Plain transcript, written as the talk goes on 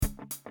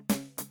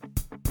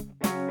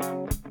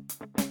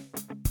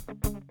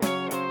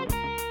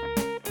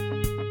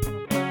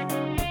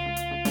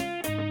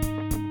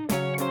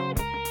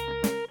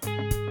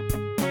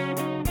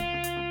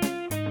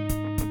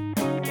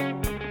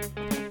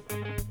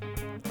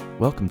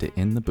Welcome to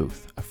In the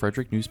Booth, a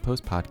Frederick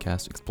News-Post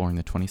podcast exploring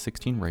the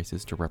 2016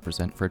 races to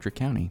represent Frederick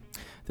County.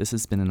 This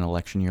has been an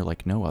election year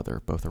like no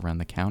other, both around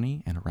the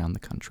county and around the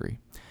country.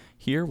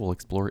 Here, we'll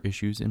explore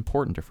issues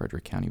important to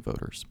Frederick County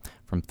voters,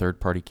 from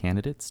third-party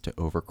candidates to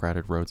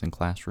overcrowded roads and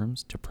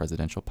classrooms to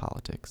presidential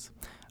politics.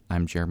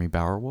 I'm Jeremy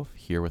Bauer-Wolf,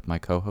 here with my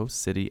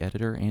co-host, city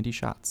editor Andy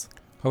Schatz.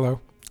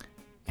 Hello.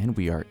 And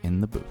we are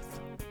in the booth.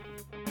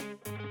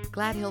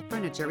 Glad Hill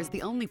Furniture is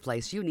the only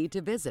place you need to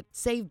visit.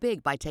 Save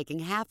big by taking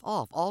half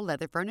off all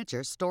leather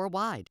furniture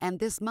store-wide. And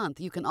this month,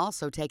 you can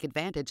also take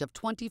advantage of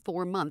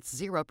 24 months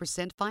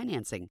 0%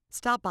 financing.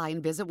 Stop by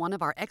and visit one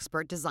of our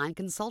expert design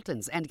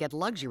consultants and get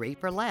luxury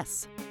for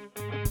less.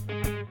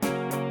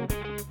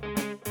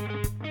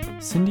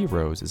 Cindy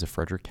Rose is a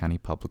Frederick County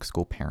public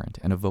school parent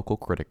and a vocal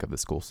critic of the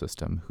school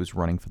system who's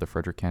running for the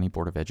Frederick County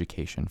Board of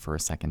Education for a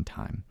second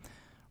time.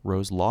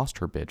 Rose lost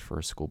her bid for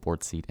a school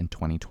board seat in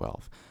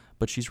 2012,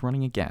 but she's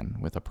running again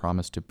with a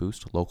promise to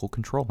boost local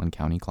control in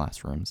county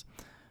classrooms.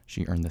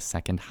 She earned the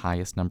second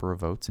highest number of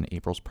votes in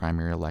April's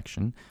primary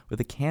election, with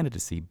a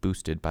candidacy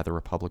boosted by the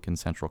Republican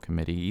Central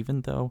Committee,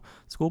 even though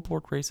school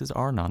board races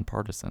are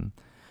nonpartisan.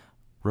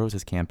 Rose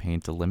has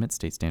campaigned to limit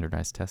state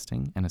standardized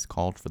testing and has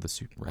called for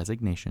the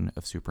resignation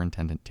of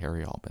Superintendent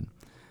Terry Albin.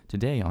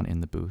 Today on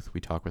In the Booth,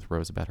 we talk with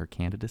Rose about her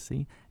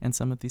candidacy and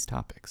some of these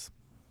topics.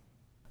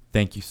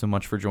 Thank you so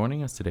much for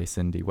joining us today,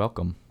 Cindy.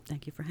 Welcome.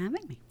 Thank you for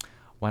having me.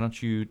 Why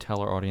don't you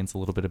tell our audience a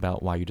little bit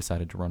about why you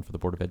decided to run for the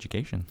Board of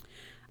Education?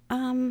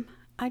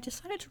 I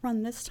decided to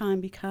run this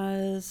time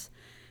because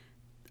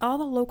all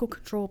the local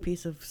control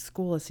piece of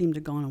school has seemed to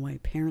have gone away.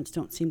 Parents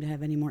don't seem to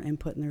have any more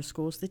input in their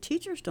schools. The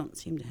teachers don't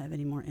seem to have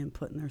any more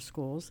input in their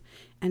schools.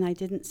 And I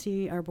didn't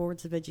see our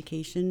boards of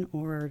education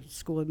or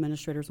school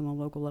administrators on the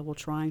local level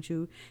trying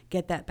to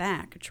get that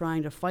back,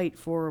 trying to fight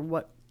for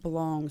what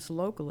belongs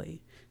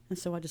locally. And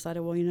so I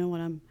decided, well, you know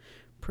what, I'm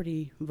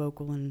pretty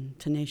vocal and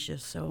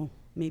tenacious, so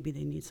maybe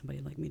they need somebody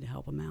like me to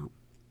help them out.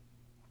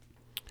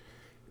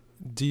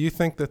 Do you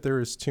think that there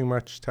is too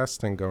much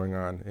testing going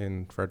on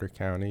in Frederick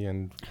County,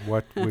 and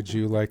what would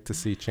you like to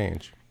see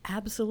change?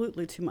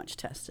 Absolutely too much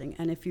testing.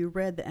 And if you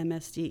read the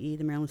MSDE,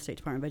 the Maryland State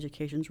Department of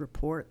Education's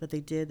report that they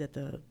did, that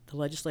the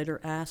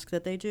legislator asked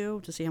that they do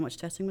to see how much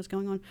testing was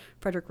going on,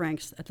 Frederick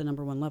ranks at the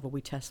number one level.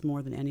 We test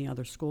more than any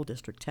other school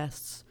district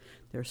tests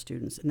their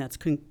students, and that's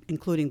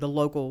including the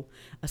local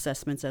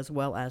assessments as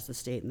well as the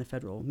state and the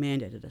federal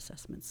mandated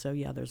assessments. So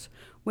yeah, there's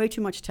way too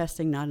much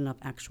testing, not enough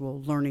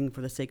actual learning for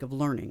the sake of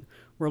learning.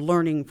 We're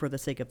learning for the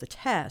sake of the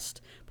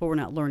test, but we're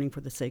not learning for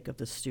the sake of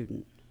the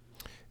student.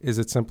 Is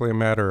it simply a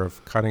matter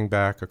of cutting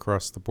back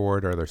across the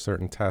board? Are there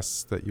certain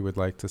tests that you would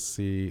like to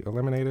see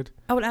eliminated?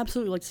 I would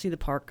absolutely like to see the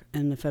PARCC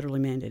and the federally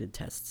mandated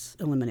tests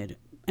eliminated.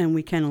 And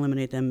we can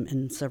eliminate them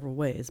in several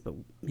ways, but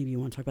maybe you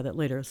want to talk about that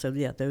later. So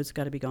yeah, those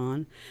got to be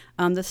gone.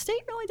 The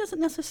state really doesn't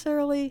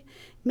necessarily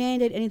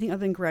mandate anything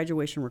other than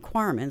graduation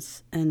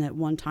requirements, and at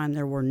one time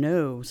there were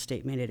no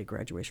state mandated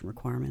graduation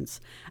requirements.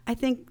 I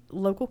think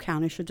local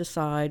counties should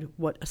decide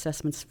what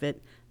assessments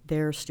fit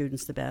their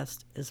students the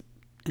best,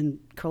 and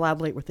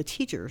collaborate with the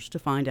teachers to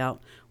find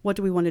out what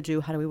do we want to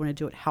do, how do we want to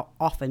do it, how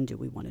often do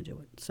we want to do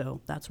it.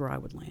 So that's where I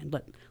would land,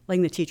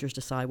 letting the teachers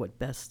decide what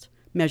best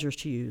measures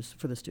to use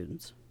for the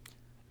students.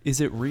 Is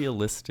it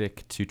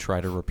realistic to try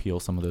to repeal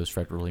some of those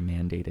federally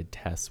mandated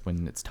tests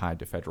when it's tied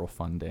to federal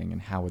funding,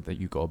 and how would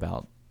you go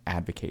about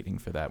advocating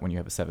for that when you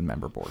have a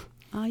 7-member board?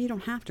 You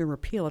don't have to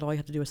repeal it. All you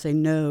have to do is say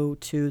no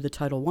to the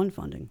Title I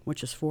funding,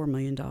 which is $4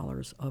 million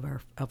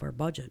of our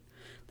budget.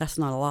 That's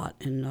not a lot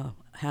in a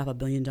 $500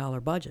 million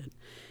budget.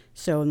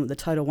 So the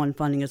Title I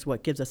funding is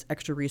what gives us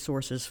extra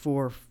resources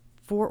for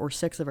 4 or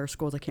 6 of our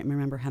schools. I can't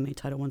remember how many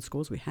Title I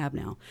schools we have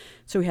now.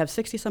 So we have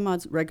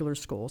 60-some-odd regular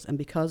schools, and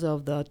because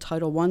of the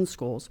Title I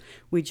schools,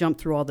 we jump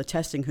through all the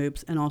testing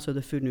hoops, and also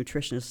the food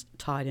nutrition is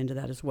tied into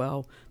that as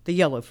well, the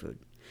yellow food.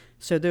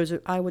 So those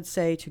are, I would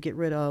say, to get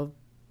rid of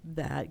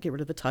that, get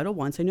rid of the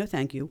Title I, say no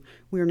thank you.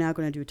 We are now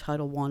going to do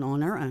Title I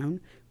on our own.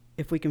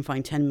 If we can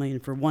find $10 million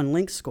for one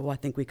link school, I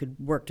think we could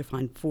work to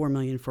find $4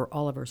 million for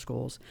all of our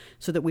schools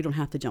so that we don't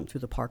have to jump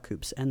through the PARCC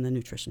hoops and the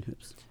nutrition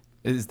hoops.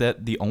 Is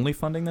that the only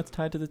funding that's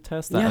tied to the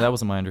test? Yeah. That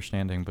wasn't my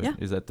understanding, but Yeah.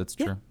 that's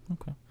Yeah. true?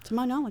 Okay. To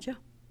my knowledge, yeah.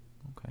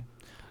 Okay.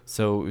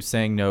 So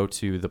saying no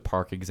to the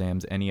PARCC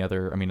exams, any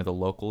other, are the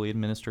locally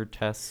administered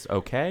tests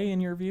okay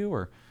in your view,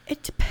 or?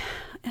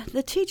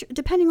 The teacher,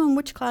 depending on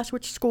which class,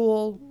 which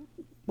school,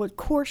 what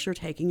course you're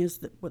taking is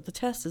what the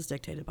test is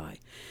dictated by.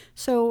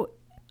 So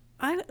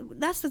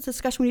that's the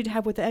discussion we need to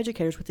have with the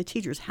educators, with the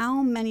teachers.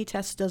 How many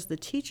tests does the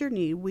teacher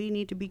need? We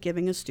need to be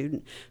giving a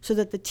student so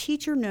that the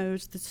teacher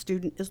knows the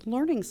student is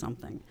learning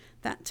something.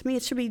 That, to me,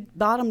 it should be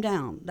bottom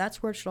down.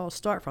 That's where it should all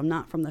start from,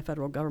 not from the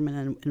federal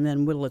government and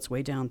then whittle its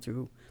way down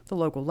through the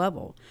local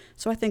level.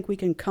 So I think we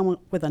can come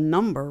up with a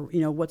number.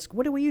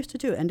 What do we used to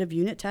do? End of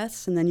unit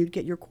tests, and then you'd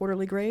get your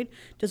quarterly grade.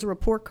 Does a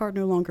report card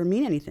no longer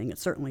mean anything? It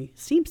certainly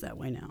seems that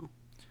way now.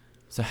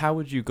 So how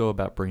would you go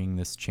about bringing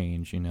this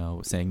change,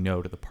 saying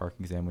no to the park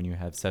exam when you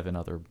have 6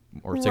 other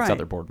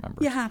board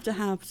members? You have to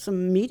have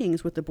some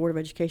meetings with the Board of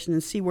Education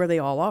and see where they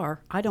all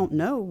are. I don't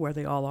know where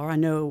they all are. I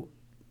know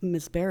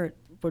Ms. Barrett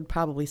would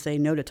probably say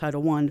no to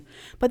Title I,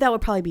 but that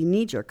would probably be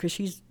knee-jerk because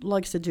she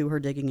likes to do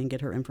her digging and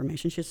get her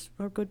information. She's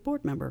a good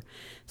board member.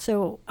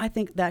 So I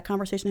think that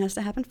conversation has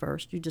to happen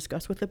first. You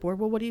discuss with the board,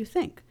 well, what do you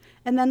think?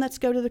 And then let's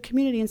go to the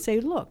community and say,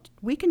 look,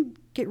 we can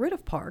get rid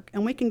of park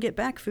and we can get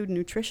back food and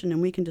nutrition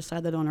and we can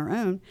decide that on our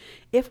own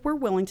if we're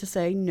willing to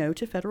say no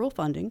to federal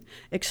funding,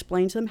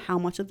 explain to them how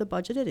much of the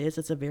budget it is.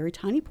 It's a very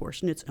tiny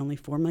portion. It's only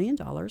 $4 million.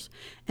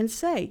 And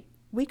say,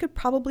 we could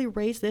probably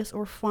raise this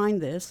or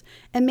find this,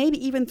 and maybe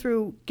even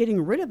through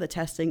getting rid of the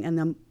testing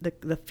and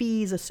the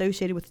fees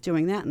associated with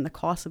doing that and the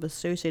costs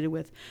associated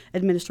with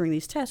administering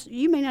these tests,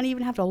 you may not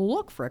even have to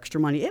look for extra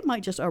money. It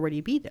might just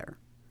already be there.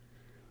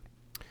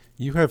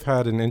 You have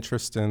had an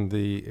interest in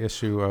the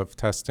issue of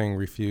testing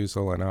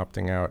refusal and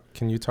opting out.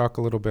 Can you talk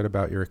a little bit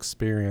about your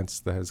experience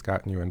that has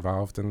gotten you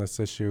involved in this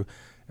issue,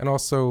 and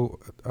also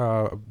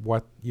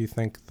what you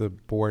think the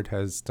board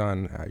has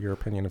done, your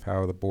opinion of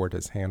how the board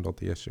has handled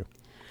the issue?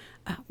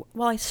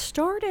 Well, I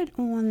started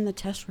on the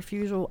test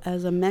refusal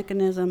as a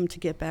mechanism to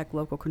get back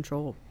local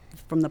control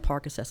from the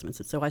park assessments.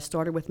 And so I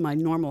started with my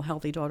normal,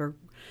 healthy daughter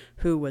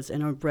who was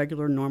in a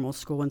regular, normal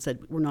school and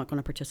said, we're not going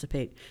to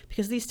participate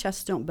because these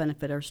tests don't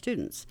benefit our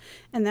students.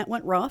 And that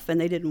went rough,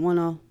 and they didn't want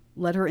to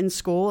let her in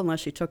school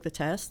unless she took the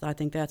test. I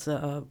think that's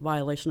a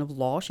violation of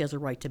law. She has a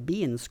right to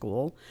be in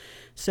school.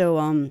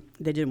 So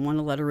they didn't want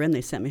to let her in.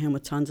 They sent me home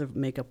with tons of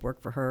makeup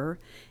work for her.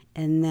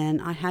 And then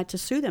I had to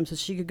sue them so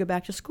she could go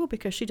back to school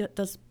because she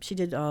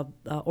did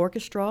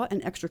orchestra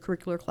and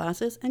extracurricular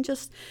classes, and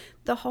just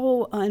the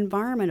whole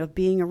environment of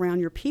being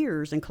around your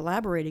peers and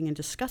collaborating and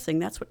discussing.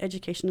 That's what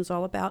education is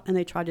all about, and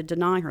they tried to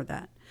deny her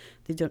that.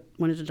 They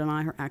wanted to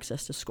deny her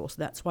access to school. So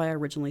that's why I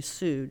originally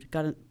sued,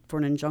 for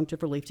an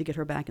injunctive relief to get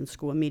her back in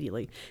school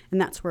immediately. And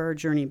that's where our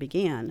journey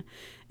began.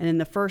 And in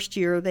the first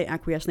year, they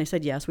acquiesced and they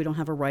said, yes, we don't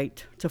have a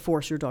right to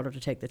force your daughter to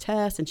take the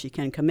test, and she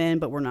can come in,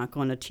 but we're not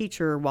going to teach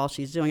her while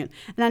she's doing it.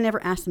 And I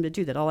never asked them to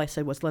do that. All I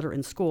said was let her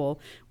in school.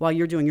 While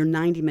you're doing your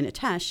 90-minute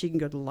test, she can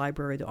go to the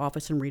library, the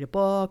office, and read a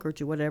book or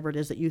do whatever it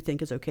is that you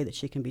think is okay that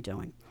she can be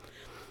doing.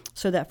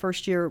 So that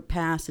first year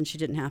passed, and she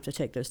didn't have to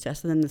take those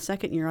tests. And then the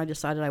second year, I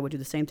decided I would do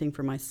the same thing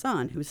for my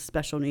son, who's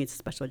special needs,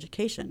 special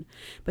education.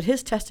 But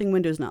his testing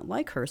window is not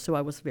like her, so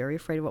I was very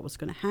afraid of what was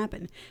going to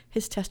happen.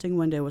 His testing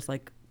window was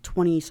like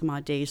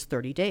 20-some-odd days,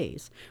 30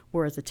 days,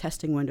 whereas the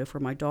testing window for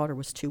my daughter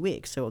was 2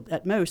 weeks. So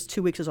at most,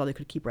 2 weeks is all they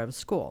could keep her out of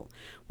school.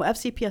 Well,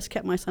 FCPS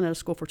kept my son out of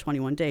school for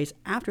 21 days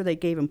after they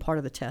gave him part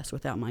of the test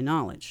without my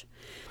knowledge.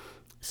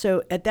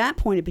 So at that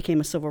point, it became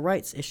a civil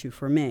rights issue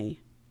for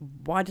me.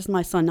 Why does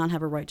my son not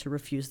have a right to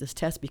refuse this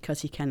test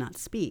because he cannot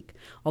speak?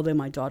 Although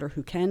my daughter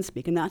who can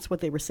speak, and that's what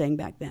they were saying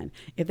back then.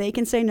 If they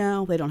can say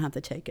no, they don't have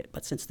to take it.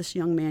 But since this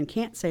young man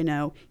can't say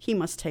no, he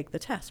must take the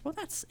test. Well,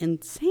 that's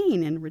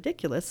insane and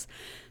ridiculous.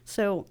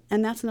 So,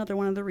 and that's another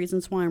one of the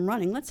reasons why I'm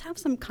running. Let's have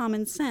some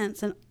common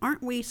sense. And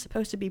aren't we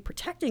supposed to be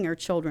protecting our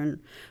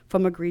children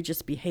from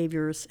egregious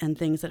behaviors and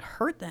things that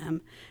hurt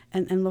them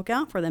and look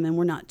out for them? And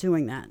we're not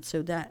doing that.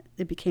 So that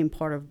it became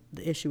part of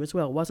the issue as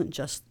well. It wasn't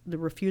just the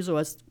refusal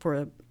as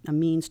for a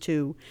means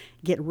to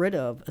get rid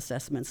of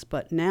assessments,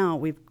 but now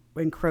we've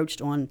encroached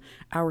on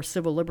our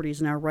civil liberties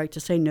and our right to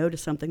say no to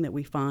something that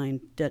we find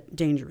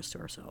dangerous to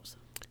ourselves.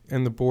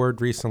 And the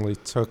board recently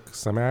took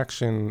some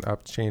action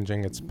up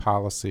changing its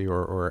policy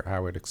or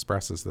how it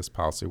expresses this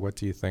policy. What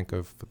do you think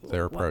of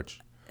their approach?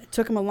 It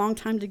took them a long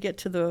time to get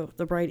to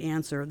the right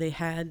answer. They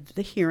had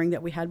the hearing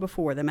that we had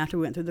before them after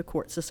we went through the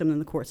court system,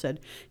 and the court said,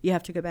 you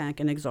have to go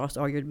back and exhaust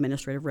all your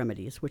administrative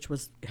remedies, which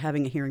was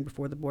having a hearing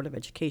before the Board of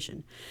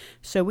Education.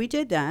 So we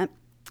did that,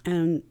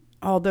 and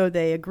although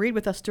they agreed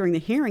with us during the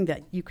hearing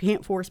that you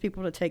can't force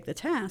people to take the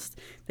test,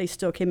 they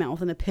still came out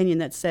with an opinion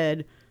that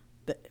said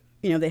that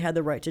they had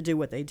the right to do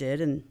what they did,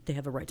 and they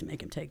have the right to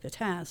make him take the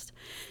test.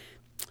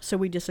 So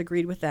we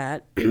disagreed with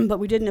that, but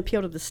we didn't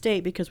appeal to the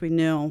state because we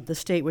knew the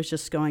state was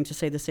just going to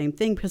say the same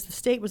thing, because the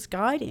state was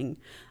guiding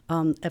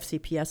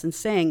FCPS and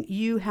saying,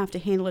 you have to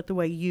handle it the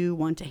way you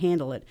want to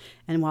handle it.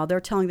 And while they're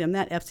telling them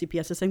that,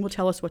 FCPS is saying, well,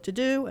 tell us what to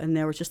do, and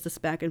there was just this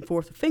back and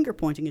forth finger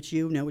pointing at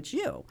you, no, it's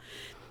you.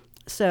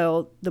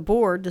 So the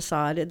board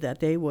decided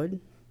that they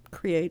would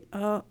create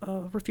a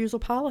refusal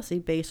policy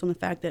based on the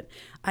fact that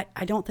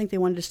I don't think they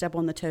wanted to step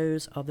on the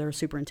toes of their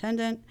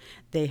superintendent.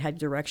 They had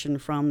direction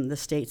from the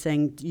state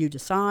saying, you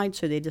decide.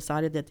 So they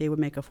decided that they would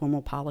make a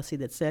formal policy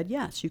that said,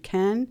 yes, you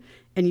can,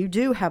 and you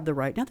do have the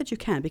right, not that you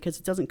can because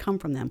it doesn't come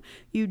from them,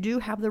 you do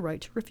have the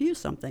right to refuse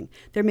something.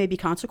 There may be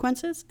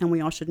consequences, and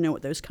we all should know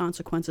what those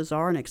consequences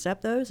are and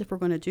accept those if we're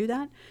going to do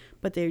that.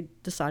 But they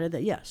decided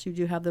that, yes, you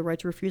do have the right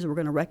to refuse, and we're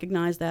going to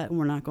recognize that, and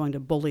we're not going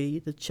to bully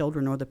the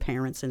children or the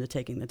parents into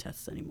taking the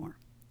tests anymore.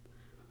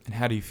 And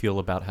how do you feel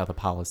about how the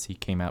policy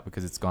came out,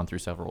 because it's gone through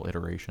several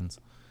iterations?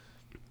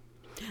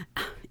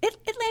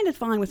 It landed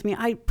fine with me.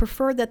 I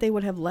preferred that they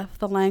would have left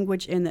the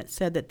language in that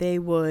said that they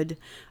would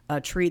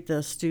treat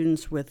the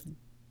students with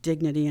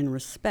dignity and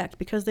respect,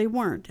 because they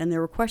weren't. And there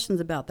were questions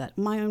about that.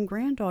 My own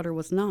granddaughter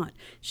was not.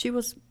 She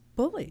was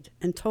bullied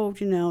and told,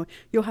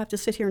 you'll have to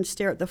sit here and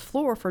stare at the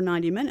floor for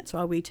 90 minutes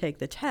while we take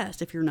the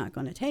test if you're not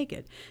going to take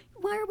it.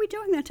 Why are we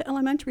doing that to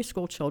elementary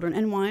school children?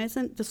 And why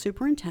isn't the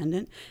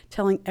superintendent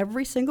telling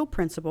every single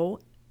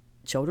principal,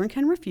 children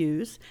can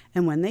refuse,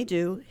 and when they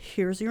do,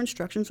 here's your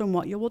instructions on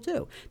what you will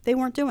do? They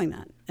weren't doing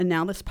that. And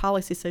now this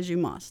policy says you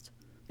must.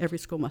 Every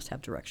school must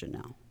have direction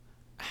now.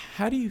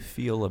 How do you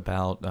feel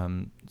about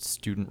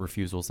student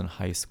refusals in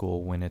high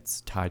school when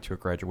it's tied to a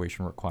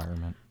graduation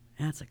requirement?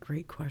 That's a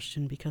great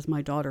question, because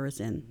my daughter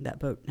is in that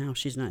boat now.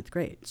 She's 9th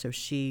grade. So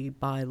she,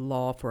 by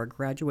law, for a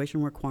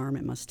graduation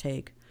requirement, must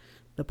take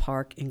the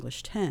Park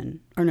English 10,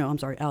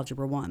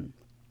 Algebra 1.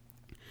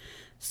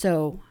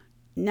 So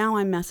now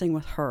I'm messing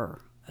with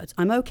her.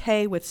 I'm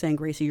okay with saying,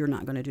 Gracie, you're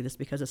not going to do this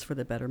because it's for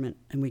the betterment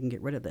and we can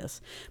get rid of this.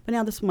 But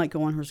now this might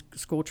go on her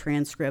school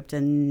transcript,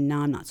 and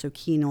now I'm not so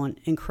keen on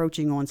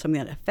encroaching on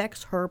something that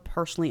affects her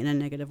personally in a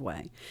negative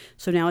way.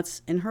 So now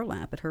it's in her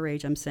lap. At her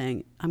age, I'm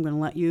saying, I'm going to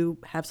let you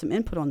have some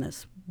input on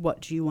this.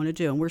 What do you want to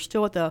do? And we're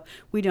still at the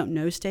we don't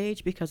know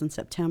stage, because in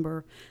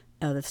September,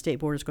 the state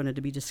board is going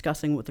to be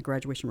discussing what the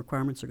graduation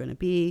requirements are going to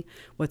be,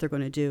 what they're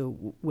going to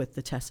do with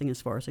the testing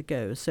as far as it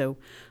goes. So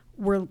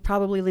we're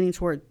probably leaning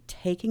toward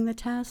taking the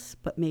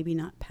test, but maybe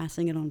not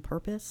passing it on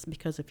purpose,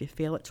 because if you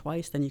fail it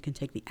twice, then you can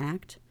take the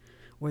ACT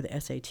or the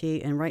SAT.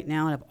 And right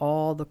now, out of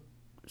all the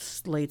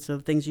slates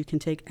of things you can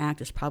take, ACT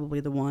is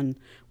probably the one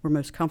we're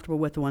most comfortable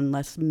with, the one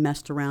less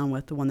messed around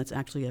with, the one that's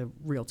actually a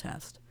real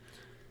test.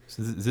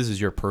 So this is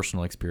your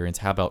personal experience.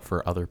 How about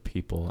for other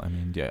people?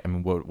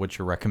 What's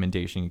your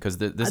recommendation? Because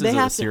this is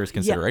a serious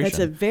consideration. Yeah, it's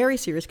a very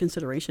serious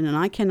consideration, and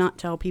I cannot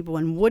tell people,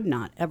 and would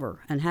not ever,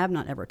 and have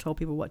not ever told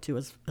people what to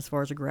as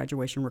far as a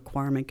graduation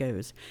requirement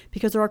goes,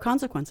 because there are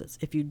consequences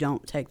if you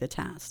don't take the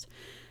test.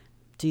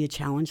 Do you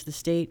challenge the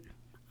state?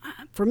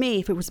 For me,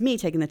 if it was me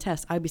taking the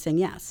test, I'd be saying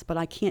yes, but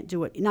I can't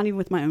do it, not even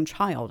with my own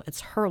child.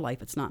 It's her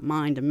life. It's not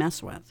mine to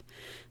mess with.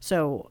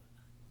 So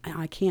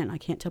I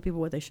can't tell people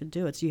what they should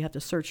do. You have to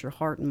search your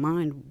heart and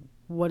mind.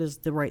 What is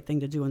the right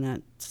thing to do in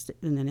that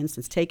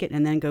instance? Take it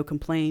and then go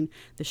complain.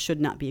 This should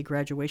not be a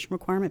graduation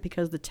requirement,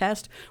 because the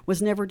test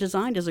was never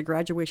designed as a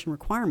graduation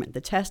requirement.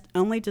 The test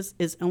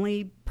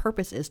only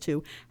purpose is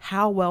to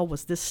how well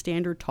was this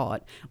standard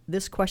taught.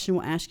 This question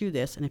will ask you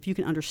this, and if you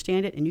can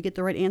understand it and you get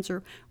the right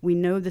answer, we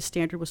know the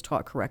standard was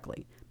taught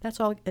correctly. That's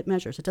all it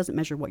measures. It doesn't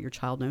measure what your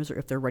child knows, or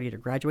if they're ready to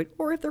graduate,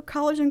 or if they're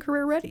college and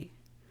career ready.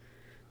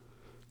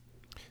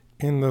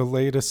 In the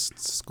latest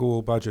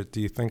school budget,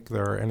 do you think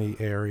there are any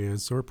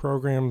areas or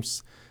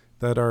programs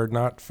that are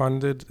not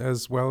funded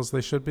as well as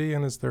they should be?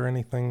 And is there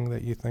anything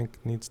that you think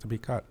needs to be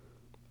cut?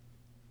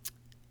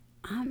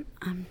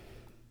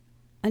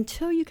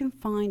 Until you can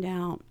find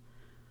out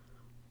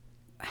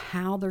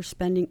how they're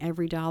spending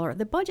every dollar,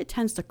 the budget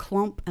tends to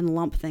clump and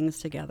lump things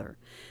together.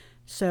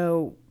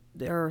 So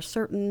there are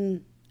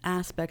certain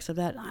aspects of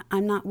that.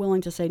 I'm not willing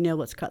to say, no,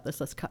 let's cut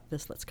this, let's cut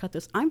this, let's cut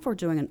this. I'm for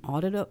doing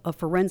a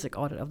forensic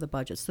audit of the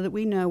budget, so that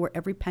we know where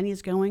every penny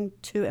is going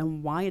to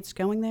and why it's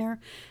going there.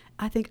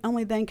 I think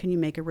only then can you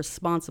make a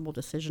responsible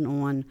decision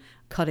on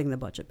cutting the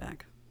budget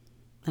back.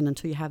 And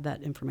until you have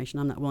that information,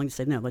 I'm not willing to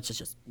say, no, let's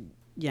just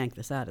yank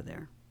this out of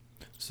there.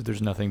 So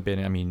there's nothing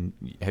been,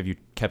 have you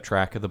kept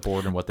track of the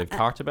board and what they've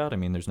talked about?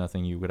 There's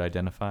nothing you would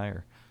identify?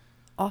 Or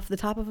off the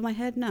top of my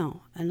head,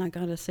 no. And I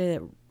got to say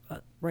that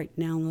right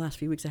now, in the last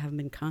few weeks, I haven't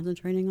been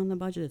concentrating on the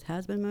budget. It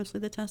has been mostly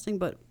the testing,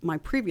 but my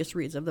previous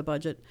reads of the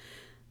budget,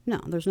 no,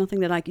 there's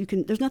nothing that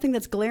there's nothing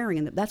that's glaring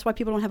in it. That's why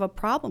people don't have a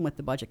problem with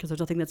the budget, because there's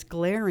nothing that's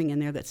glaring in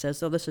there that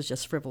says, oh, this is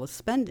just frivolous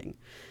spending.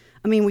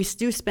 We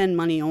do spend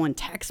money on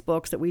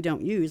textbooks that we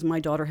don't use.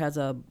 My daughter has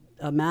a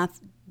math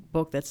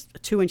book that's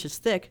 2 inches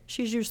thick.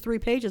 She's used 3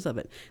 pages of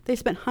it. They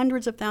spent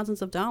hundreds of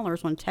thousands of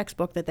dollars on a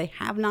textbook that they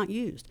have not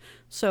used.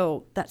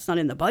 So that's not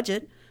in the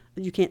budget.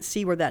 You can't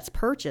see where that's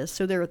purchased.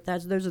 So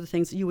those are the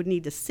things that you would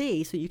need to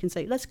see, so you can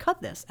say, let's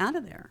cut this out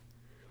of there.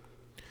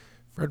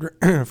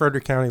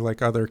 Frederick County,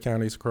 like other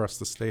counties across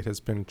the state, has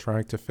been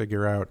trying to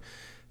figure out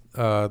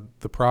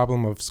the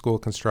problem of school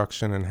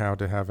construction and how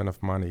to have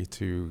enough money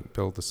to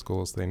build the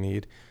schools they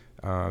need.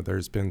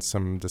 There's been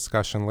some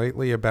discussion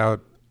lately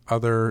about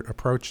other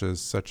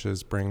approaches, such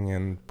as bringing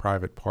in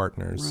private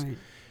partners. Right.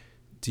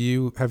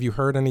 Have you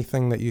heard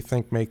anything that you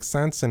think makes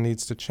sense and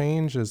needs to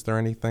change? Is there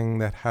anything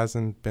that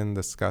hasn't been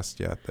discussed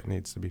yet that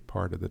needs to be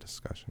part of the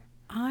discussion?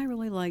 I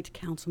really liked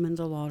Councilman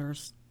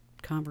DeLauder's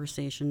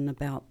conversation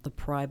about the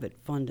private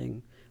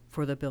funding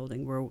for the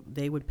building, where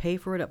they would pay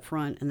for it up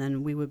front, and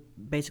then we would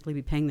basically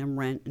be paying them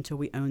rent until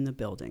we own the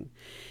building.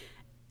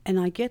 And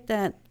I get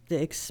that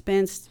the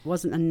expense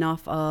wasn't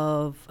enough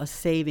of a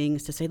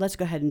savings to say, let's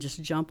go ahead and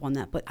just jump on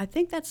that. But I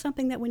think that's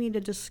something that we need to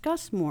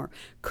discuss more.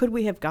 Could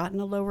we have gotten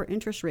a lower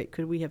interest rate?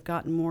 Could we have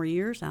gotten more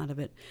years out of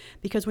it?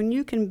 Because when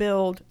you can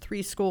build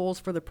 3 schools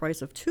for the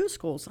price of 2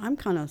 schools, I'm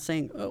kind of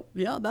saying, oh,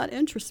 yeah, that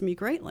interests me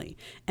greatly.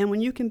 And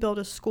when you can build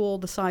a school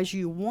the size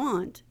you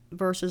want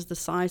versus the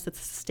size that the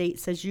state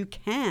says you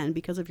can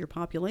because of your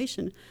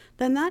population,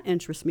 then that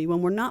interests me.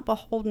 When we're not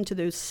beholden to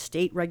those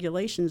state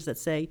regulations that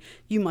say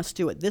you must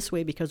do it this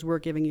way because we're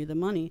giving you the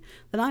money,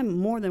 then I'm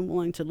more than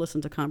willing to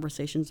listen to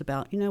conversations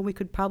about, we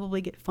could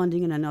probably get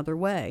funding in another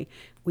way.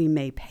 We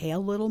may pay a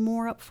little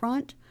more up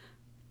front,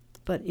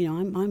 but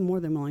I'm more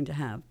than willing to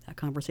have that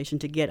conversation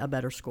to get a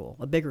better school,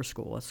 a bigger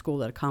school, a school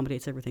that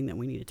accommodates everything that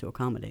we needed to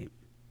accommodate.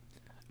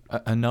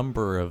 A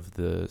number of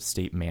the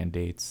state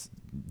mandates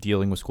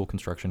dealing with school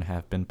construction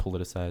have been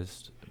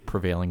politicized,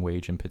 prevailing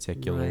wage in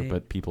particular, Right.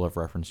 but people have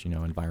referenced,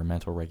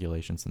 environmental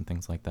regulations and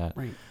things like that.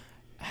 Right.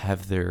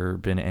 Have there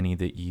been any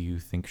that you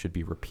think should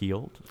be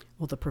repealed?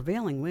 Well, the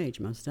prevailing wage,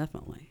 most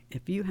definitely.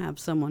 If you have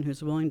someone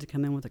who's willing to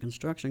come in with a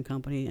construction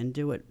company and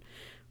do it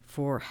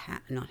for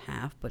not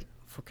half, but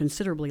for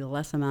considerably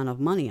less amount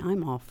of money,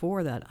 I'm all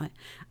for that.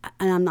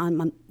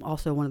 I'm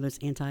also one of those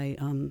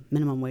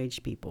anti-minimum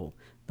wage people.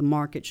 The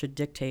market should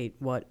dictate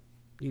what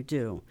you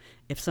do.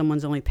 If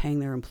someone's only paying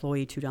their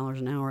employee $2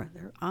 an hour,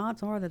 their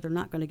odds are that they're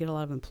not going to get a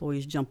lot of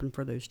employees jumping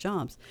for those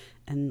jobs.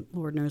 And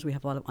Lord knows we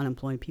have a lot of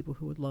unemployed people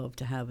who would love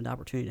to have an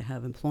opportunity to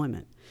have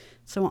employment.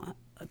 So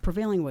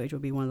prevailing wage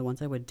would be one of the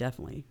ones I would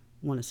definitely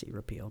want to see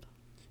repealed.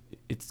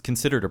 It's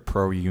considered a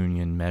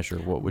pro-union measure.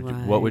 What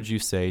would you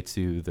say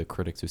to the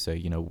critics who say,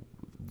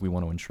 we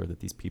want to ensure that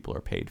these people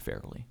are paid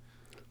fairly?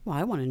 Well,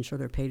 I want to ensure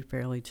they're paid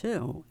fairly,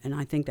 too. And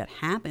I think that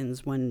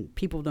happens when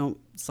people don't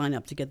sign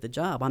up to get the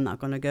job. I'm not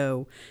going to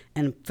go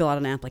and fill out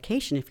an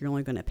application if you're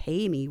only going to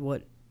pay me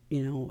what,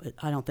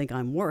 I don't think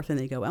I'm worth, and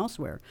they go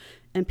elsewhere.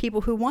 And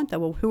people who want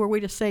that, well, who are we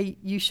to say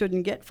you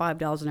shouldn't get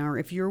 $5 an hour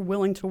if you're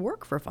willing to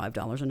work for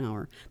 $5 an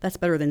hour? That's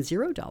better than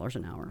 $0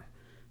 an hour.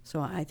 So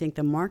I think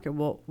the market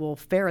will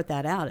ferret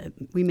that out.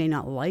 We may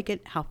not like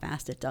it, how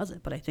fast it does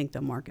it, but I think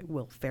the market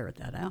will ferret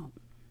that out.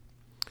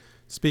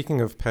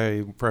 Speaking of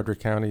pay, Frederick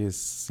County is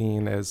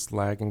seen as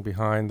lagging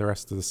behind the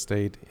rest of the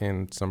state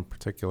in some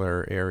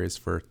particular areas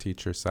for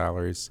teacher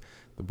salaries.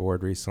 The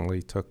board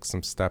recently took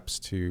some steps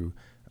to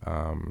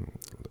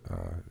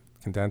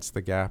condense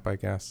the gap, I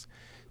guess.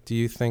 Do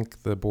you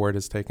think the board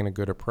has taken a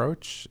good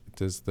approach?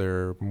 Is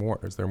there more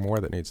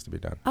that needs to be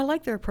done? I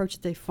like their approach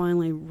that they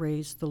finally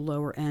raised the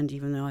lower end,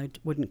 even though I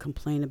wouldn't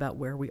complain about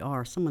where we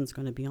are. Someone's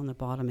going to be on the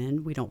bottom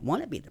end. We don't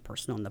want to be the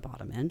person on the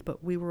bottom end,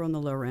 but we were on the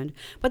lower end.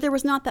 But there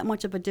was not that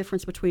much of a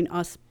difference between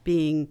us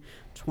being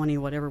 20,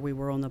 whatever we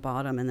were on the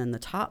bottom, and then the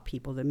top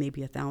people. There may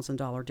be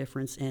 $1,000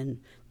 difference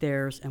in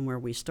theirs and where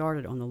we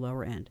started on the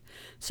lower end.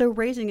 So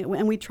raising it,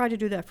 and we tried to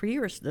do that for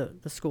years, the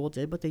school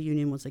did, but the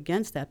union was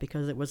against that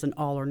because it was an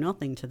all or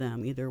nothing to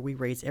them. Either we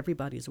raise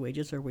everybody's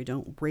wages or we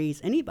don't raise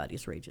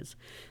anybody's wages.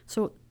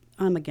 So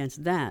I'm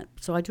against that.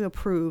 So I do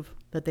approve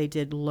that they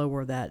did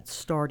lower that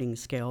starting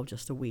scale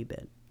just a wee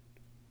bit.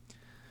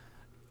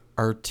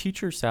 Are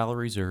teacher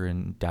salaries are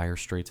in dire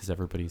straits as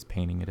everybody's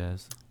painting it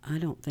as? I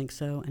don't think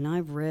so. And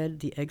I've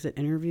read the exit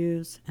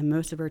interviews, and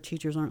most of our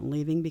teachers aren't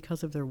leaving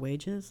because of their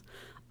wages.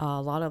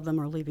 A lot of them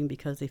are leaving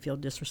because they feel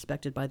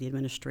disrespected by the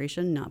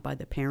administration, not by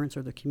the parents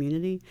or the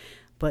community.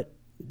 But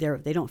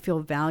they don't feel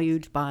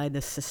valued by the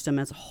system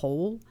as a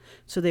whole,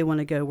 so they want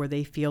to go where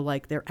they feel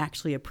like they're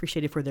actually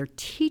appreciated for their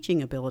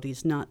teaching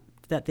abilities, not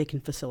that they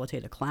can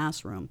facilitate a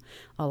classroom.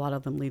 A lot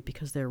of them leave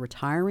because they're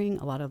retiring.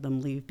 A lot of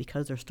them leave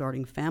because they're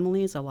starting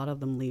families. A lot of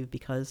them leave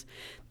because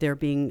they're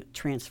being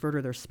transferred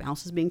or their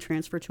spouse is being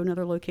transferred to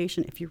another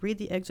location. If you read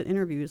the exit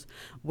interviews,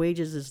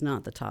 wages is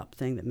not the top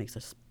thing that makes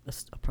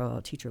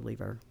a teacher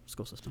leave our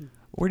school system.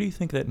 Where do you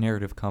think that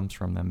narrative comes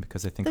from then?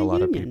 Because I think The a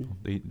lot union.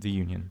 of people, the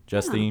union,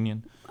 just the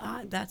union?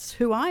 That's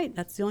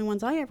the only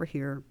ones I ever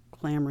hear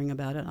clamoring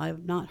about it.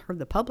 I've not heard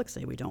the public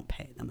say we don't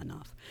pay them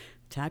enough.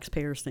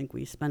 Taxpayers think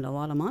we spend a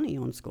lot of money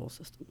on school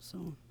systems.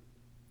 So,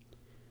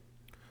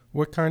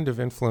 what kind of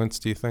influence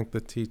do you think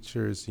the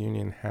teachers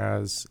union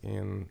has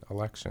in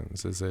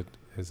elections? Is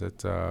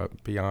it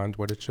beyond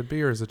what it should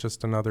be, or is it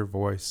just another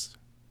voice?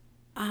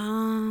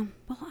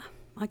 well,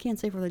 I can't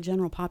say for the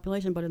general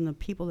population, but in the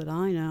people that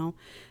I know,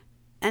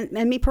 and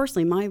me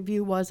personally, my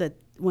view was that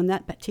when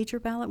that teacher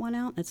ballot went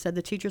out, it said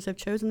the teachers have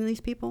chosen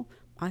these people.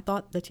 I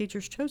thought the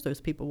teachers chose those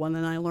people. Well,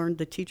 then I learned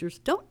the teachers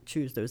don't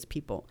choose those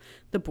people.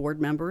 The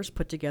board members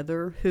put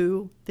together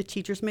who the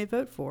teachers may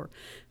vote for.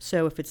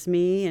 So if it's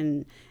me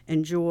and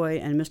Joy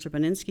and Mr.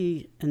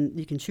 Beninsky, and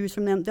you can choose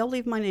from them, they'll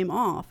leave my name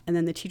off, and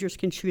then the teachers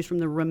can choose from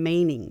the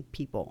remaining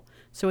people.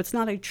 So it's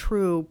not a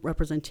true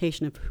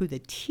representation of who the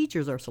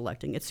teachers are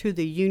selecting. It's who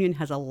the union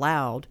has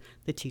allowed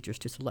the teachers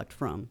to select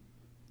from.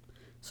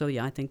 So,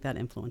 yeah, I think that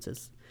influence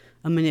is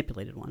a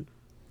manipulated one.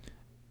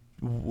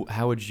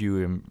 How would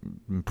you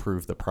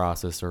improve the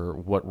process, or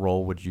what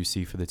role would you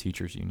see for the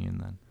teachers union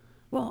then?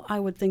 Well, I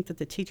would think that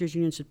the teachers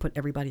union should put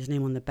everybody's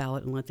name on the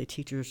ballot and let the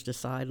teachers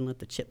decide and let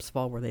the chips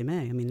fall where they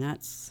may. I mean,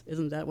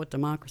 isn't that what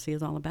democracy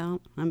is all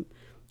about?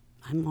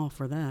 I'm all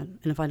for that.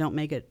 And if I don't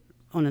make it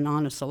on an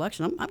honest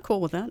selection, I'm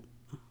cool with that.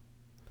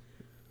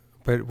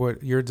 But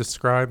what you're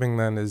describing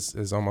then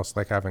is almost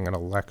like having an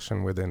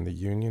election within the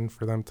union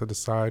for them to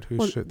decide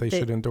who they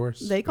should endorse?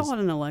 They call it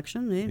an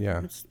election.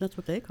 Yeah. That's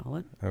what they call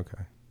it.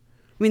 Okay.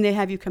 I mean, they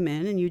have you come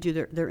in and you do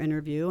their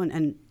interview,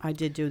 and I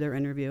did do their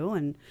interview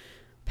and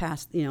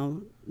passed,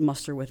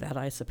 muster with that,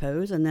 I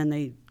suppose. And then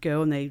they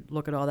go and they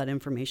look at all that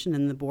information,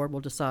 and the board will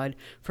decide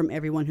from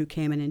everyone who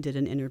came in and did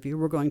an interview,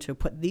 we're going to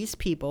put these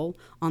people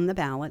on the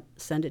ballot,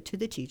 send it to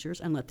the teachers,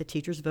 and let the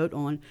teachers vote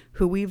on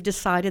who we've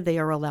decided they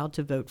are allowed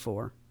to vote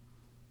for.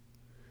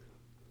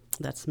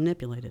 That's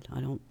manipulated.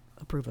 I don't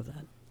approve of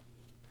that.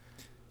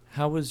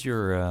 How was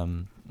your,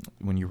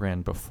 when you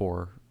ran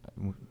before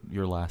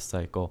your last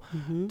cycle,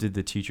 did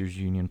the teachers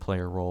union play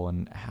a role,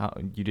 and how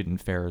you didn't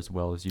fare as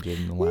well as you did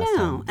in the last time?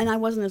 No, and I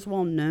wasn't as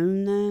well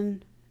known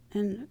then,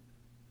 and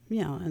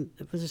and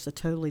it was just a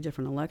totally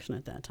different election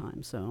at that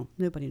time, so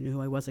nobody knew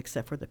who I was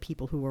except for the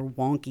people who were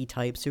wonky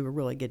types who would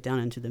really get down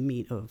into the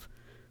meat of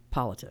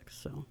politics.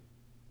 So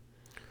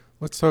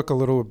let's talk a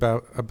little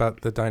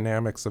about the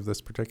dynamics of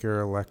this particular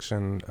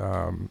election.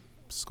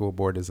 School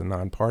board is a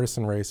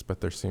nonpartisan race,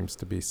 but there seems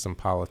to be some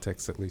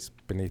politics, at least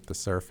beneath the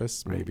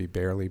surface, maybe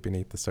barely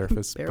beneath the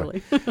surface.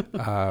 Barely.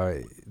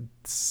 But,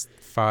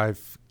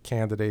 5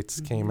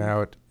 candidates came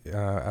out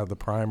of the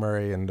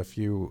primary, and a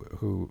few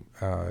who,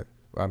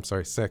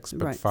 6,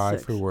 but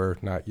 5 6. who were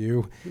not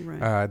you.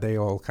 Right. They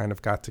all kind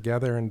of got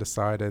together and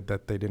decided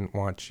that they didn't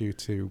want you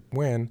to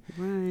win,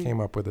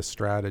 came up with a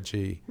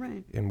strategy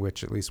in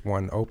which at least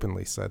one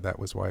openly said that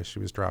was why she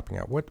was dropping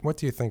out. What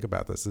do you think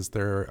about this? Is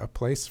there a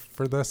place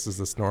for this? Is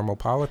this normal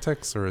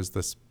politics, or is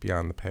this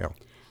beyond the pale?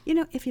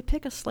 If you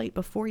pick a slate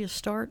before you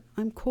start,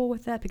 I'm cool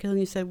with that, because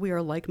you said we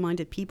are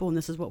like-minded people and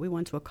this is what we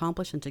want to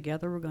accomplish, and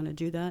together we're going to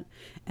do that.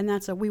 And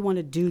we want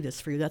to do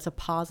this for you. That's a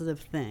positive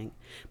thing.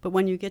 But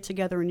when you get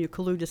together and you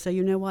collude to say,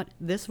 you know what,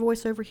 this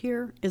voice over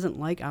here isn't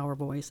like our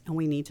voice, and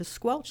we need to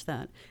squelch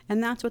that.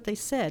 And that's what they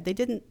said. They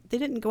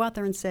didn't go out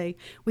there and say,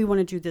 we want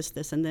to do this,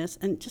 this, and this.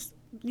 And just,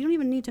 you don't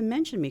even need to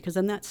mention me, because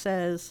then that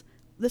says,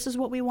 this is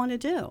what we want to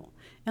do.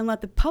 And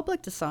let the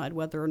public decide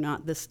whether or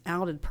not this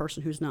outed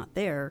person who's not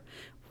there,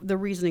 the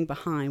reasoning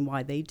behind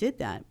why they did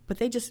that. But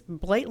they just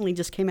blatantly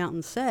just came out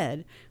and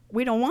said,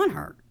 we don't want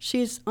her.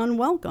 She's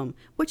unwelcome,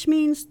 which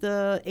means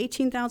the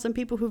 18,000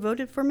 people who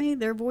voted for me,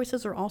 their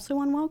voices are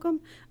also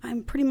unwelcome.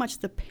 I'm pretty much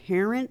the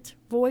parent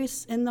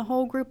voice in the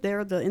whole group.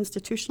 They're the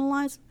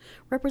institutionalized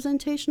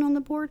representation on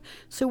the board.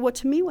 So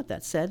what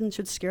that said, and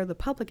should scare the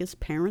public, is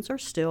parents are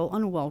still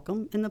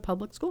unwelcome in the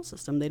public school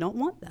system. They don't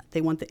want that. They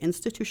want the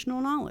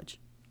institutional knowledge.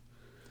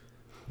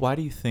 Why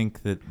do you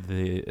think that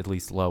at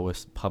least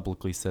Lois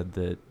publicly said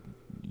that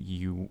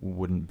you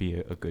wouldn't be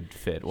a good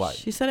fit? Why?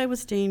 She said I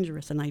was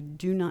dangerous, and I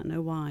do not know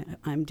why.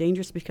 I'm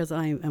dangerous because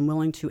I am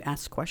willing to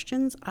ask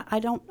questions.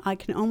 I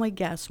can only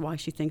guess why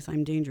she thinks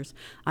I'm dangerous.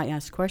 I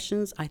ask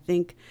questions. I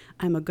think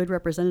I'm a good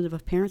representative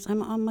of parents.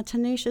 I'm a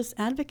tenacious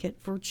advocate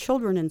for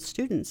children and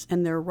students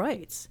and their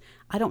rights.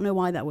 I don't know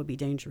why that would be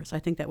dangerous. I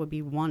think that would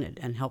be wanted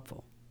and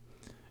helpful.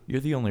 You're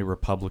the only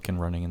Republican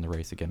running in the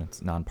race. Again,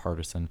 it's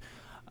nonpartisan.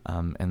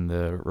 And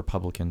the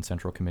Republican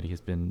Central Committee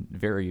has been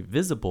very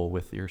visible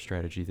with your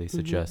strategy. They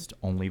suggest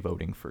only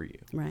voting for you.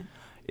 Right.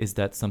 Is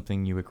that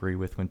something you agree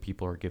with when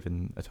people are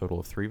given a total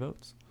of 3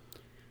 votes?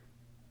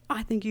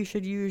 I think you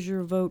should use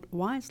your vote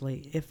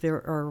wisely. If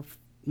there's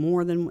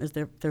more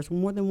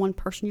than one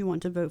person you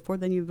want to vote for,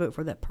 then you vote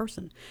for that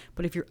person.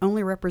 But if you're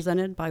only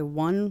represented by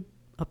one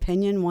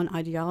opinion, one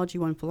ideology,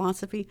 one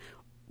philosophy,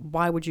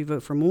 why would you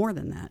vote for more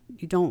than that?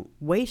 You don't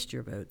waste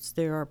your votes.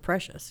 They are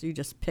precious. You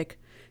just pick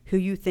who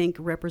you think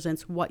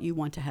represents what you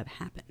want to have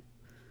happen.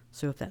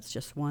 So if that's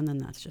just one, then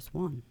that's just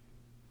one.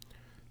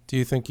 Do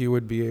you think you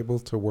would be able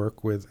to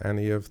work with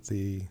any of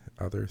the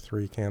other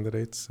 3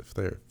 candidates if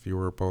you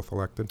were both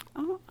elected?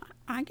 Oh,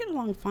 I get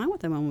along fine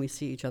with them when we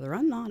see each other.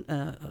 I'm not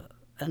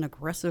an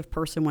aggressive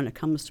person when it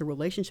comes to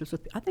relationships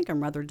with. I think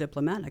I'm rather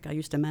diplomatic. I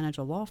used to manage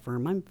a law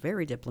firm. I'm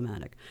very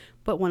diplomatic.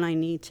 But when I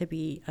need to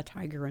be a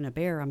tiger and a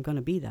bear, I'm going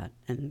to be that.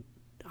 And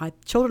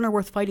children are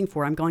worth fighting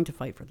for. I'm going to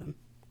fight for them.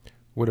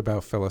 What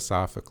about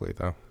philosophically,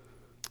 though?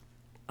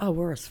 Oh,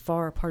 we're as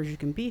far apart as you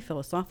can be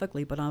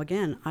philosophically, but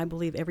again, I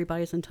believe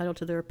everybody's entitled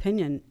to their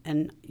opinion,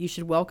 and you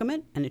should welcome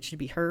it, and it should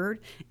be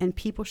heard, and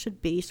people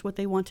should base what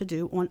they want to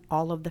do on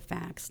all of the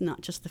facts,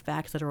 not just the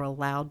facts that are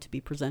allowed to be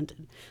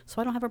presented.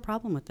 So I don't have a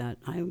problem with that.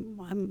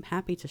 I'm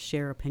happy to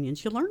share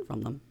opinions. You learn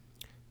from them.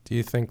 Do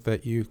you think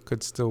that you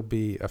could still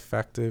be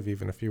effective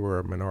even if you were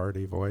a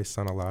minority voice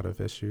on a lot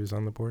of issues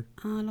on the board?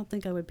 I don't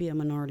think I would be a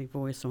minority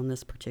voice on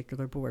this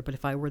particular board. But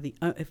if I were the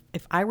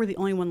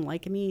only one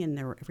like me and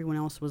everyone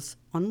else was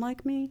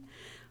unlike me,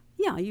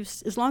 yeah,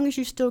 as long as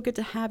you still get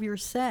to have your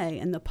say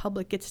and the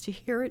public gets to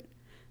hear it,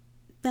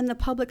 then the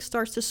public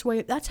starts to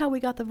sway. That's how we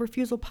got the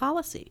refusal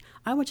policy.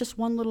 I want just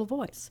one little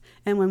voice.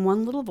 And when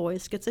one little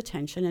voice gets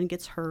attention and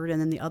gets heard, and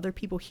then the other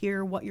people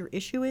hear what your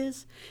issue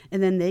is,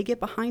 and then they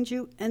get behind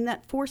you, and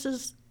that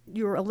forces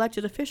your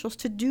elected officials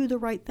to do the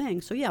right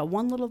thing. So yeah,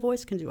 one little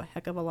voice can do a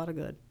heck of a lot of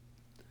good.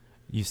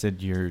 You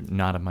said you're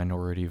not a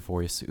minority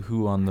voice.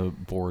 Who on the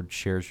board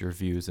shares your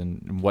views,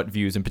 and what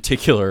views in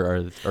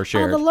particular are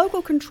shared? The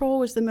local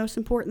control is the most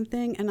important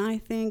thing, and I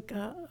think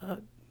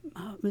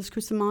Ms.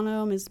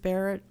 Cusimano, Ms.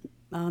 Barrett,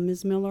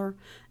 Ms. Miller,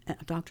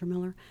 Dr.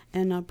 Miller,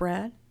 and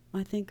Brad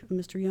I think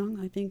Mr.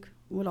 Young,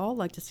 would all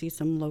like to see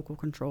some local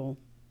control.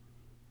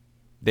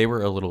 They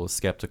were a little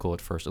skeptical at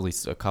first, at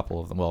least a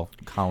couple of them. Well,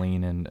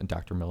 Colleen and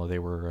Dr. Miller,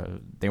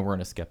 they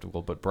weren't as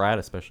skeptical, but Brad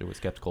especially was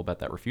skeptical about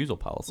that refusal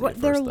policy at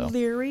They're first, though.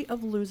 leery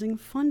of losing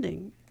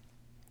funding,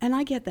 and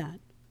I get that.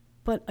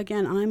 But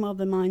again, I'm of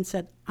the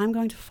mindset, I'm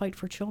going to fight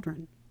for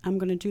children. I'm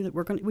going to do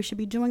that. We should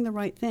be doing the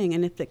right thing,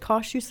 and if it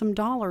costs you some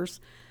dollars,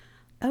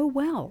 oh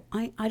well.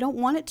 I don't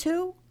want it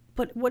to,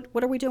 but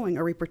what are we doing?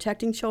 Are we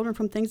protecting children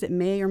from things that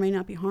may or may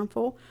not be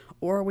harmful,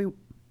 or are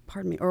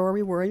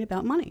we worried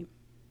about money?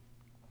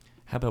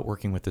 How about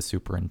working with the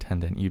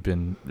superintendent? You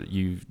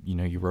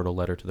wrote a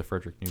letter to the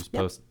Frederick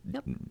News-Post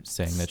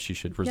saying that she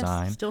should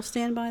resign. Yes, still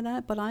stand by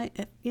that, but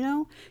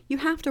you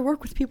have to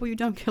work with people you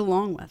don't get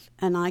along with,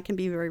 and I can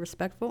be very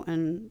respectful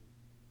and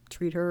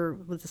treat her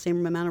with the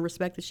same amount of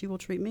respect that she will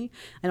treat me.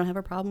 I don't have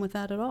a problem with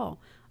that at all,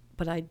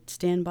 but I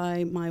stand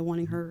by my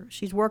wanting her.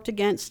 She's worked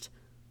against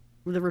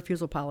the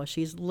refusal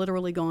policy. She's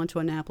literally gone to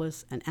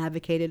Annapolis and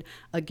advocated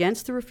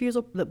against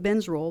the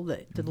Ben's rule,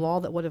 the law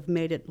that would have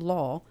made it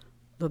law,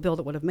 the bill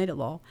that would have made it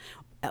law,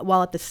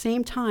 while at the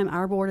same time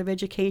our Board of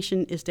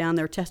Education is down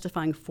there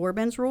testifying for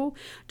Ben's rule.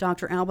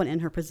 Dr. Albin, in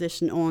her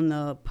position on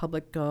the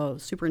Public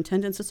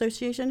Superintendents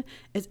Association,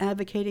 is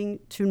advocating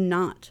to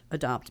not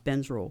adopt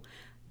Ben's rule.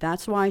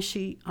 That's why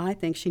I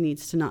think she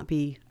needs to not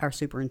be our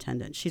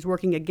superintendent. She's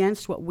working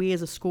against what we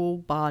as a school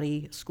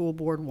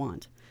board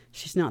want.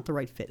 She's not the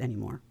right fit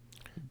anymore.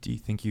 Do you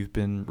think you've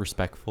been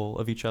respectful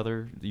of each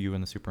other, you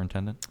and the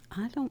superintendent?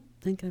 I don't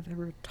think I've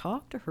ever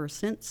talked to her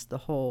since the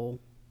whole...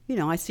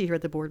 I see her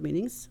at the board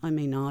meetings. I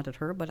may nod at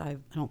her, but I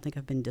don't think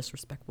I've been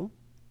disrespectful.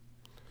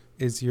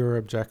 Is your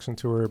objection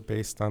to her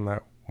based on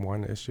that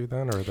one issue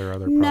then, or are there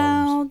other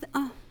problems?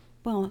 No.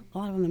 Well, a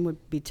lot of them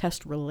would be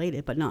test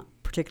related, but not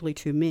particularly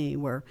to me,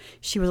 where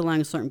she was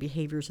allowing certain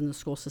behaviors in the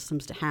school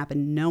systems to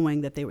happen,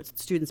 knowing that they were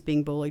students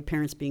being bullied,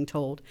 parents being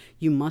told,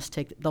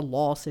 the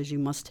law says you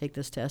must take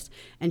this test.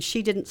 And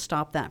she didn't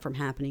stop that from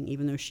happening,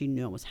 even though she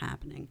knew it was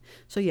happening.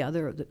 So yeah,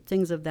 there are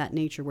things of that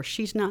nature where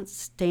she's not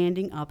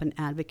standing up and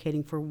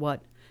advocating for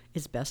what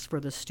is best for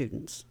the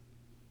students.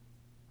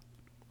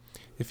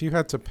 If you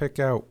had to pick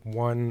out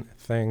one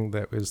thing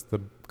that was the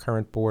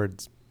current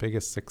board's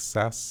biggest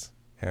success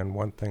and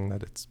one thing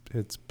that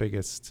its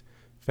biggest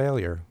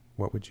failure,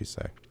 what would you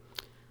say?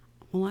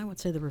 Well, I would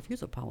say the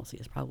refusal policy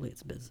is probably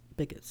its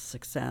biggest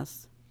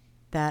success.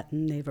 That,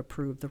 and they've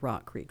approved the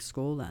Rock Creek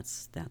School.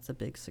 That's a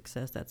big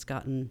success. That's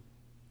gotten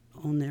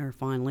on there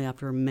finally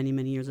after many,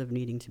 many years of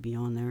needing to be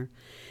on there.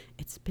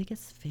 Its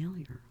biggest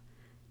failure,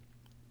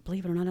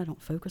 believe it or not, I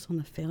don't focus on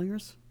the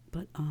failures,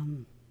 but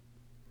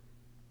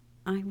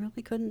I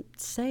really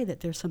couldn't say that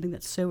there's something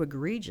that's so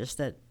egregious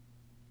that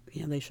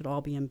they should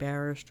all be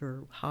embarrassed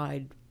or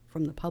hide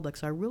from the public.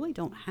 So I really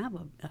don't have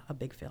a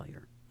big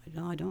failure.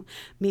 I don't.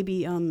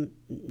 Maybe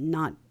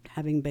not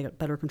having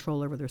better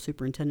control over their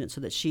superintendent so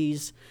that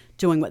she's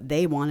doing what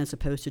they want as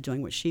opposed to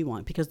doing what she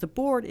wants. Because the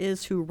board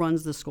is who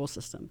runs the school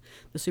system.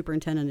 The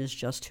superintendent is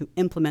just who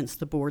implements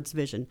the board's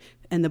vision.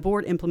 And the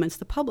board implements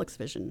the public's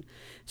vision.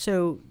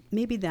 So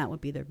maybe that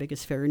would be their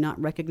biggest failure,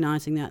 not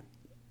recognizing that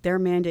their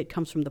mandate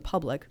comes from the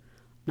public,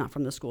 not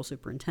from the school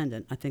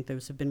superintendent. I think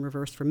those have been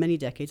reversed for many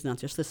decades, not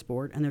just this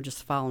board, and they're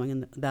just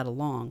following that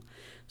along.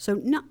 So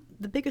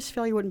the biggest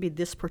failure wouldn't be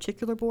this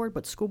particular board,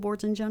 but school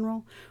boards in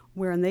general,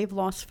 wherein they've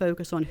lost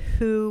focus on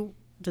who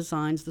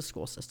designs the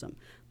school system.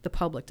 The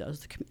public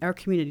does. Our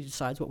community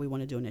decides what we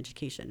want to do in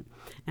education.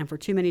 And for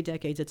too many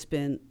decades, it's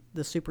been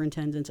the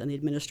superintendents and the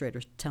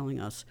administrators telling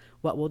us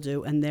what we'll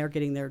do, and they're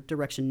getting their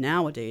direction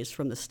nowadays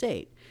from the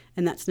state.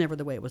 And that's never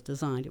the way it was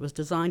designed. It was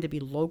designed to be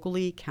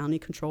locally,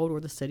 county-controlled,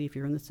 or the city, if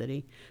you're in the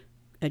city,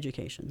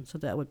 education. So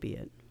that would be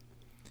it.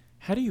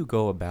 How do you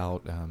go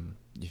about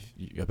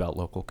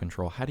local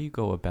control? How do you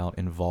go about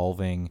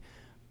involving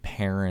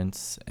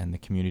parents and the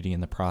community in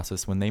the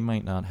process when they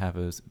might not have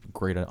as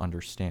great an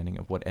understanding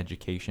of what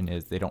education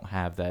is? They don't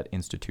have that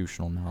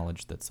institutional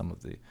knowledge that some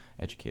of the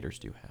educators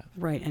do have.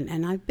 Right,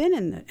 and I've been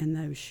in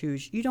those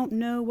shoes. You don't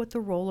know what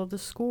the role of the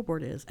school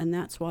board is, and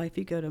that's why if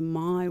you go to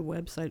my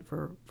website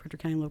for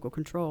Frederick County Local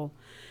Control,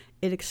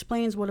 it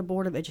explains what a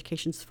Board of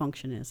Education's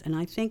function is. And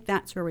I think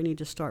that's where we need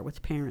to start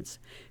with parents.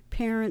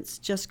 Parents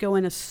just go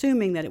in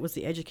assuming that it was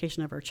the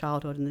education of our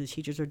childhood and the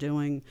teachers are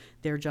doing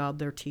their job,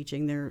 they're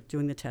teaching, they're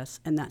doing the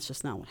tests, and that's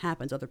just not what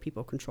happens. Other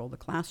people control the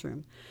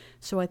classroom.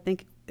 So I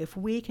think if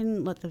we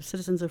can let the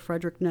citizens of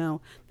Frederick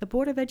know the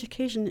Board of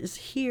Education is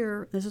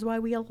here, this is why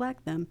we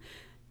elect them,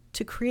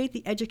 to create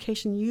the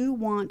education you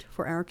want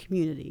for our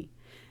community.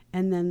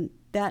 And then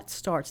that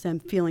starts them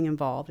feeling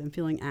involved and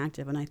feeling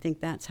active. And I think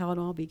that's how it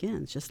all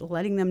begins, just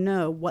letting them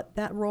know what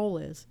that role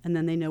is, and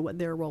then they know what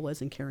their role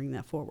is in carrying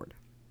that forward.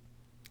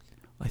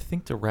 I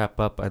think to wrap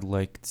up, I'd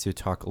like to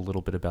talk a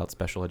little bit about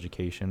special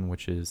education,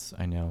 which is,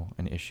 I know,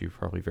 an issue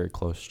probably very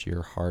close to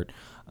your heart.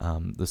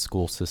 The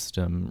school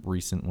system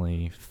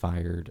recently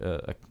fired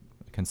a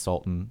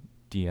consultant,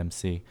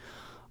 DMC.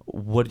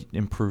 What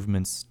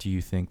improvements do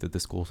you think that the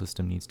school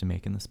system needs to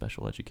make in the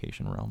special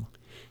education realm?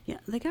 Yeah,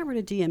 they got rid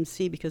of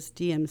DMC because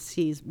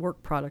DMC's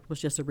work product was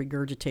just a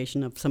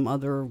regurgitation of some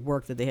other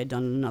work that they had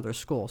done in another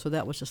school. So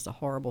that was just a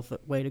horrible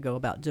way to go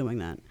about doing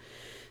that.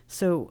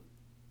 So,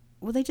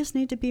 well, they just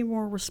need to be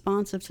more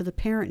responsive to the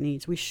parent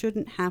needs. We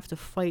shouldn't have to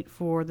fight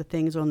for the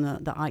things on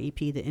the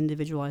IEP, the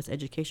Individualized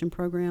Education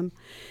Program,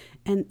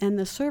 and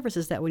the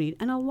services that we need.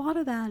 And a lot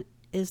of that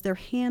is they're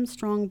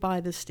hamstrung by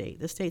the state.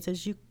 The state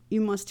says you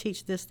must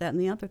teach this, that,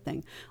 and the other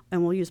thing.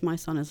 And we'll use my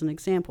son as an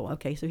example.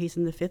 Okay, so he's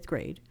in the 5th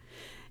grade,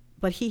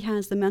 but he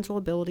has the mental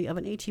ability of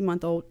an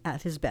 18-month-old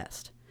at his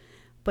best.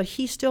 But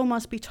he still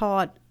must be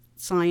taught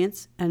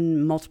science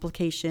and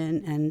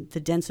multiplication and the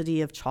density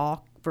of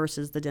chalk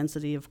versus the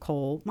density of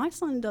coal. My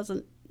son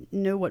doesn't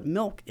know what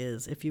milk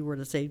is. If you were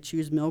to say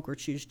choose milk or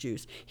choose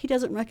juice, he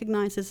doesn't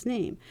recognize his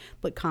name.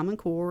 But Common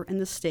Core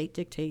and the state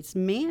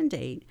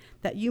mandate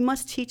that you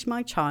must teach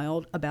my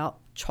child about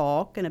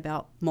chalk and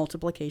about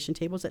multiplication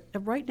tables that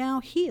right now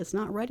he is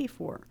not ready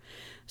for.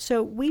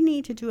 So we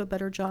need to do a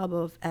better job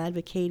of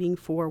advocating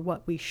for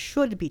what we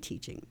should be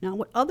teaching, not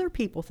what other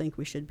people think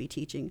we should be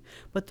teaching,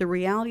 but the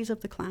realities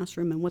of the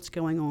classroom and what's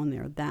going on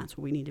there. That's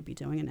what we need to be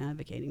doing and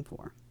advocating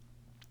for.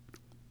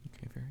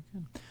 Okay, very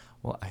good.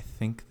 Well, I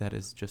think that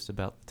is just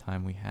about the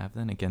time we have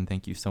then. Again,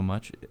 thank you so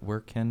much. Where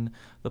can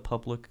the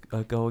public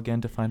go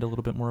again to find a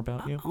little bit more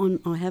about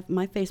you? I have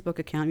my Facebook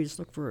account. You just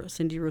look for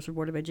Cindy Rose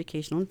Board of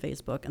Education on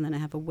Facebook, and then I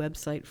have a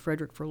website,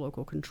 Frederick for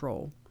Local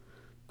Control,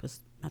 because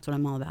that's what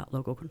I'm all about,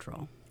 local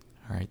control.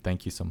 All right,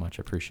 thank you so much.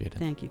 I appreciate it.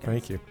 Thank you, guys.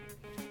 Thank you.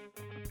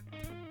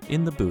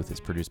 In the Booth is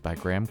produced by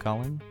Graham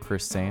Cullen,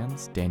 Chris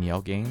Sands,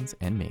 Danielle Gaines,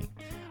 and me.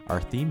 Our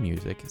theme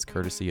music is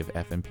courtesy of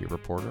FMP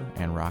reporter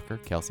and rocker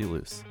Kelsey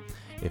Luce.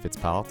 If it's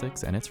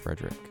politics and it's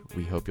Frederick,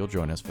 we hope you'll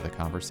join us for the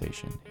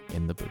conversation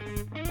in the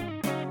Booth.